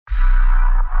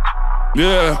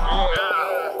Yeah.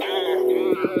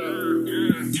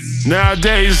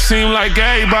 Nowadays, it seems like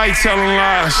everybody telling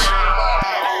lies.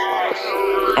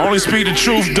 Only speak the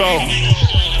truth, though.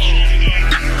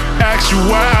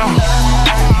 Actual.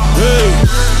 Hey.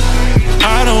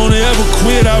 I don't ever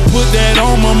quit, I put that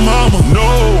on my mama. No.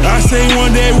 I say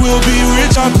one day we'll be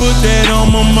rich, I put that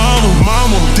on my mama.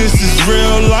 This is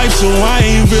real life, so I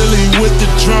ain't really with the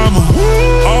drama.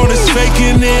 All this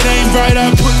faking, it ain't right,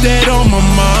 I put that on my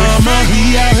mama.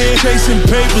 We out here chasing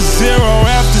paper, zero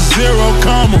after zero,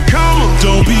 comma.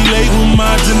 Don't be late with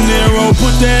my dinero,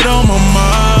 put that on my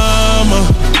mama.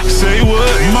 Say what?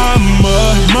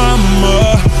 Mama.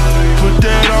 Put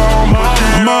that on my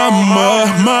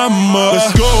mama.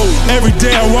 Let's go. Every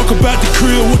day I walk about the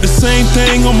crib with the same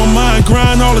thing on my mind.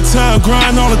 Grind all the time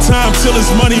till it's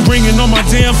money ringing on my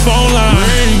damn phone line.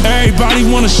 Everybody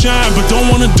wanna shine, but don't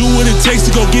wanna do what it takes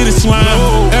to go get it slime.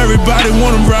 Everybody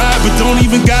wanna ride, but don't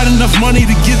even got enough money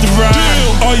to get the ride.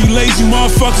 All you lazy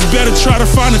motherfuckers better try to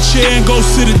find a chair and go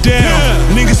sit it down.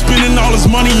 Niggas spending all his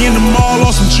money in the mall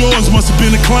on some Jordans, must have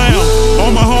been a clown.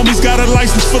 All my homies got a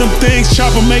license for them things,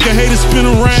 chopper make a hater spin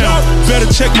around. Better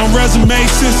check my resume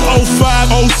since 05,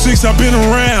 06 I've been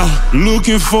around.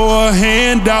 Looking for a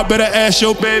handout, better ask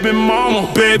your baby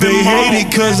mama. They hate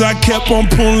it cause I kept on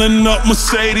pulling up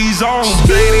Mercedes on.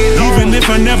 Even if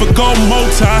I never go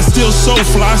multi, still so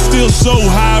fly, still so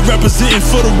high. Representing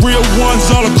for the real ones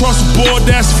all across the board,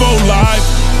 that's for life.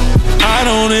 I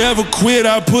don't ever quit,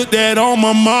 I put that on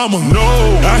my mama. No.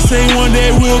 I say one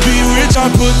day we'll be rich, I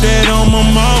put that on my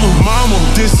mama.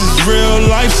 This is real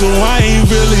life, so I ain't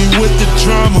really with the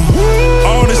drama.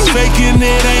 All this faking,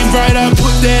 it ain't right, I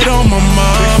put that on my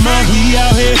mama. We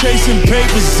out here chasing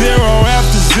paper, zero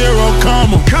after zero,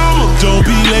 comma. Don't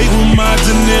be late with my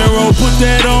dinero, put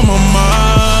that on my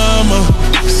mama.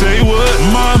 Say what?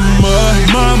 Mama.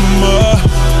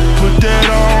 Put that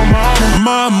on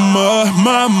mama.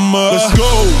 Let's go.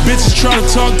 Bitches try to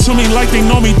talk to me like they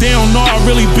know me, they don't know I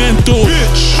really been through it.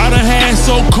 I done had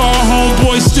so-called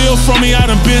homeboys steal from me, I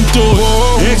done been through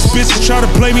it. Ex-bitches try to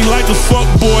play me like a fuck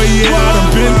boy, yeah, I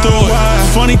done been through it.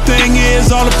 Funny thing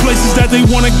is, all the places that they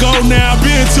wanna go now, I've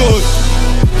been to it.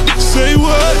 Say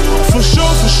what? For sure.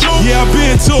 Yeah, I've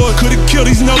been to it. Could've killed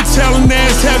these no-talent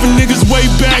ass having niggas way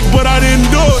back, but I didn't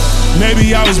do it.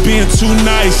 Maybe I was being too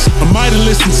nice, I might've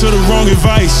listened to the wrong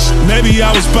advice. Maybe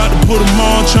I was about to put them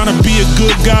on, trying to be a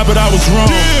good guy, but I was wrong.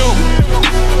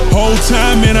 Whole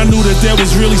time, man, I knew that there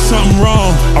was really something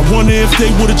wrong. I wonder if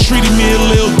they would've treated me a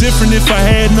little different if I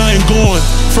had nothing going.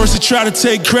 First they try to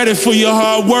take credit for your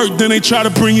hard work, then they try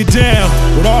to bring you down.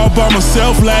 But all by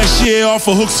myself last year, off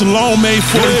of hooks alone, made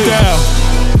 40,000.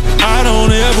 I don't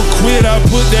ever quit, I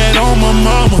put that on my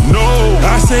mama. No.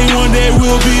 I say one day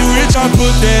we'll be rich, I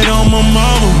put that on my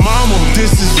mama.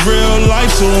 This is real life,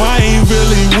 so I ain't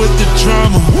really with the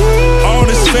drama. All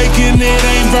this faking, it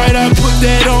ain't right, I put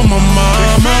that on my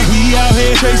mama. We out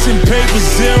here chasing paper,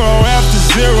 zero after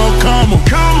zero, comma.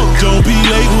 Don't be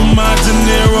late with my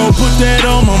dinero, put that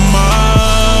on my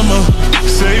mama.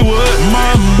 Say what?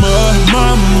 Mama.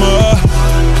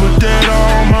 Put that